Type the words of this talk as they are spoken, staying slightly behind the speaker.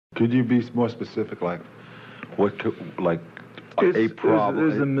Could you be more specific, like what, like a problem? There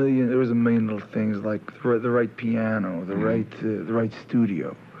was a million little things, like the right piano, the right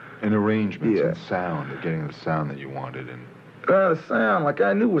studio, and arrangements and sound, getting the sound that you wanted, and the sound. Like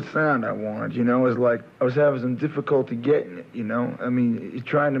I knew what sound I wanted. You know, it was like I was having some difficulty getting it. You know, I mean, you're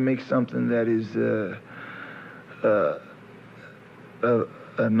trying to make something that is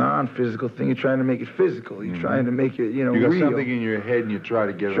a non-physical thing. You're trying to make it physical. You're trying to make it, you know, you got real. something in your head and you try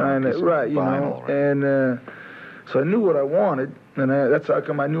to get it on a piece of vinyl, right? And so I knew what I wanted, and that's how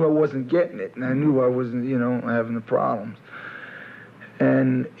come I knew I wasn't getting it, and I knew I wasn't, you know, having the problems.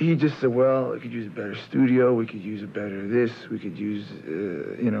 And he just said, well, we could use a better studio, we could use a better this, we could use,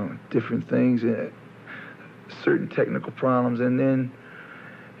 you know, different things, certain technical problems, and then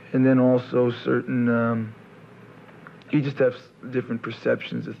also certain. You just have different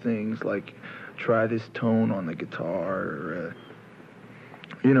perceptions of things, like try this tone on the guitar, or,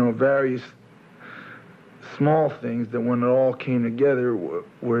 you know, various small things that when it all came together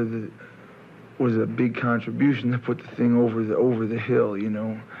was a big contribution to put the thing over the hill, you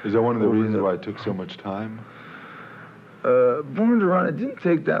know. Is that one of the reasons why it took so much time? Born to Run, it didn't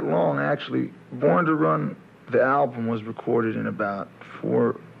take that long, actually. Born to Run, the album was recorded in about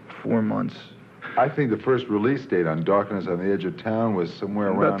four months. I think the first release date on Darkness on the Edge of Town was somewhere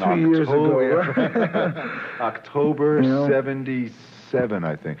around about 2 years ago. October, you know? 77,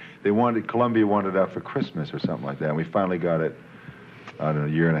 I think. Columbia wanted it out for Christmas or something like that, and we finally got it, I don't know,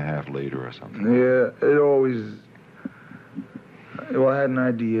 a year and a half later or something. Yeah, it always, well, I had an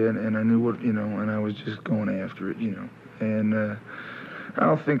idea, and I knew what, you know, and I was just going after it, you know. And I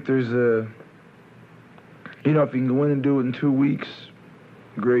don't think there's you know, if you can go in and do it in 2 weeks,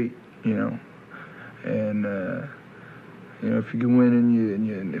 great, you know. And you know, if you go in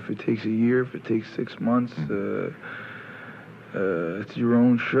and if it takes a year, if it takes 6 months, it's your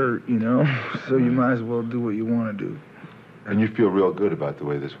own shirt, you know. So you might as well do what you want to do. And you feel real good about the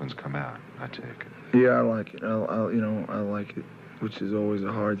way this one's come out, I take it. Yeah, I like it. You know, I like it, which is always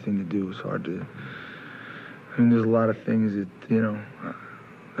a hard thing to do. It's hard to. I mean, there's a lot of things that, you know,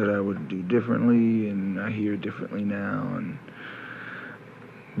 that I would do differently, and I hear differently now,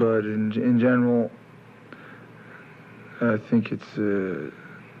 but in general, I think it's an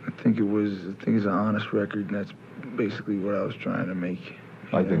honest record, and that's basically what I was trying to make.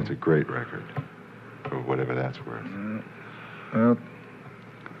 I think it's a great record, for whatever that's worth. Well,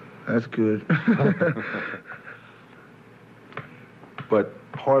 that's good. But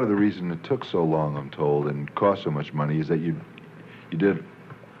part of the reason it took so long, I'm told, and cost so much money is that you did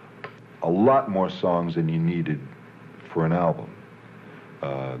a lot more songs than you needed for an album.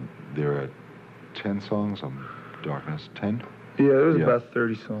 There are 10 songs on Darkness. 10? Yeah, there was about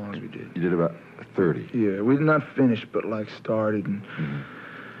 30 songs we did. You did about 30? Yeah, we did not finish, but like started, and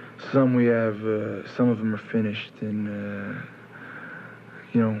some we have, some of them are finished, and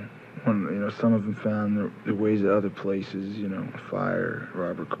you know, some of them found their ways to other places, you know. Fire,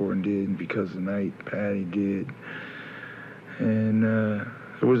 Robert Gordon did, and Because of the Night, Patty did. And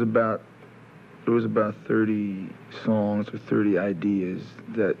it was about 30 songs or 30 ideas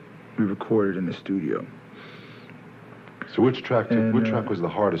that we recorded in the studio. So which track was the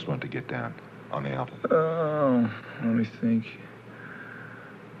hardest one to get down on the album? Oh, let me think.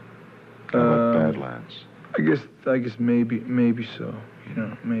 Badlands. I guess maybe so. You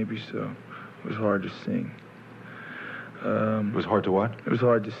know, maybe so. It was hard to sing. It was hard to what? It was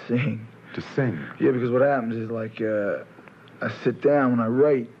hard to sing. To sing? Yeah, because what happens is, like, I sit down when I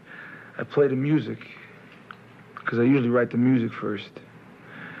write, I play the music, because I usually write the music first.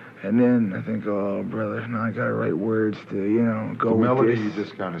 And then I think, oh, brother, now I gotta write words to, you know, go with melody this. you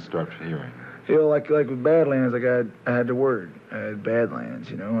just kind of start hearing. You know, like with Badlands, like I had the word. I had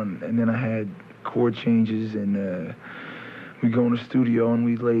Badlands, you know, and then I had chord changes, and we go in the studio and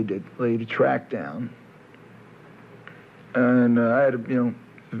we laid the track down. And I had a, you know,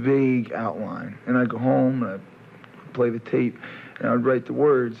 vague outline. And I'd go home and I'd play the tape and I'd write the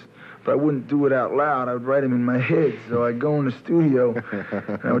words, but I wouldn't do it out loud. I would write them in my head. So I'd go in the studio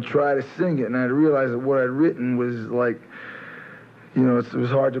and I would try to sing it, and I'd realize that what I'd written was like, you know, it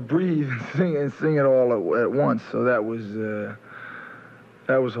was hard to breathe and sing it all at once. So that was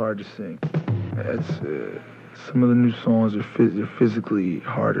hard to sing. Some of the new songs are physically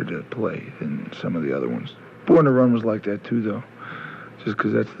harder to play than some of the other ones. Born to Run was like that too, though, just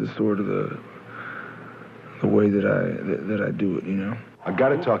because that's the sort of the way that I do it, you know. I got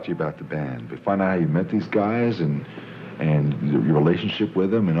to talk to you about the band. We find out how you met these guys and your relationship with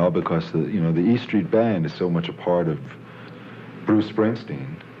them, and all because the E Street Band is so much a part of Bruce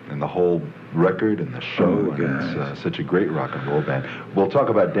Springsteen. and the whole record and the show. Oh, and it's such a great rock and roll band. We'll talk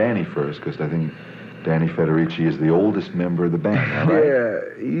about Danny first, because I think Danny Federici is the oldest member of the band, right? Yeah,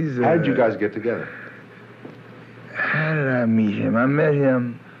 he's... How did you guys get together? How did I meet him? I met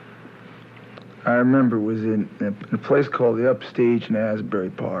him, I remember, it was in a place called the Upstage in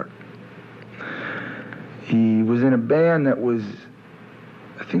Asbury Park. He was in a band that was,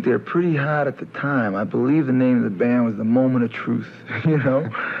 I think they were pretty hot at the time. I believe the name of the band was The Moment of Truth, you know?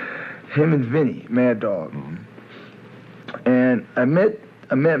 Him and Vinny, Mad Dog. Mm-hmm. And I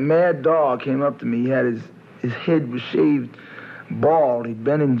met Mad Dog, came up to me, he had his head was shaved bald, he'd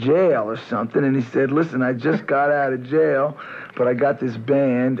been in jail or something, and he said, listen, I just got out of jail, but I got this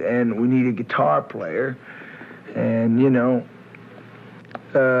band, and we need a guitar player, and, you know,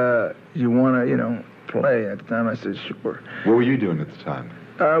 you want to, you know, play? At the time, I said, sure. What were you doing at the time?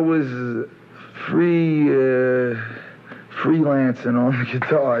 I was freelancing on the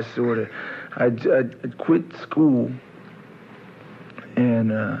guitar, sort of. I'd quit school,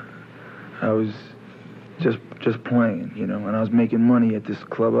 and I was just playing, you know, and I was making money at this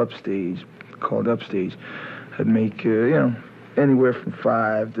club Upstage, called Upstage. I'd make, you know, anywhere from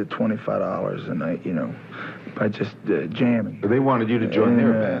 $5 to $25 a night, you know, by just jamming. But they wanted you to join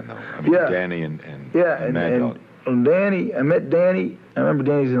their band, though. I mean, yeah. Danny and Mad Dog. And Danny, I met Danny. I remember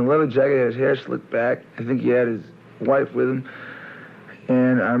Danny's in a leather jacket, had his hair slicked back. I think he had his wife with him.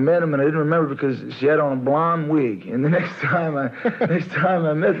 And I met him, and I didn't remember because she had on a blonde wig. And the next time I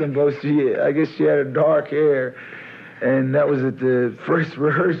met them both, I guess she had her dark hair. And that was at the first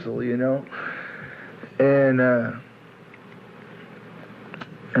rehearsal, you know. And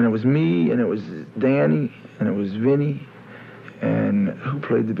it was me, and it was Danny, and it was Vinny, and who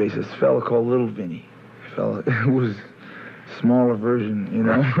played the bass? This fella called Little Vinny. Fella, it was a smaller version, you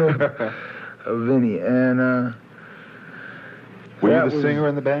know, of Vinny. And were you the singer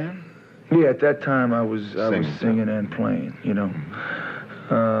in the band? Yeah, at that time I was singing and playing, you know.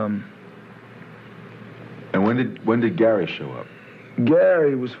 And when did Gary show up?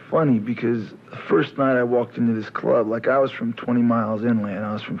 Gary was funny because the first night I walked into this club, like I was from 20 miles inland,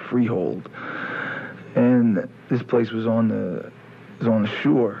 I was from Freehold, and this place was on the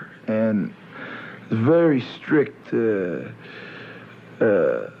shore, and it was very strict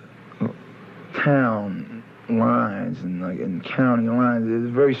town lines and county lines. It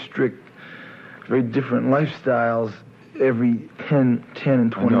was very strict, very different lifestyles every 10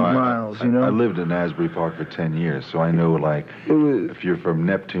 and 20 miles, you know? I lived in Asbury Park for 10 years, so I know, like, if you're from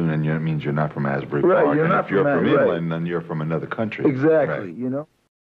Neptune, and it means you're not from Asbury Park. You're and not if you're from right. England, then you're from another country. Exactly, right. You know?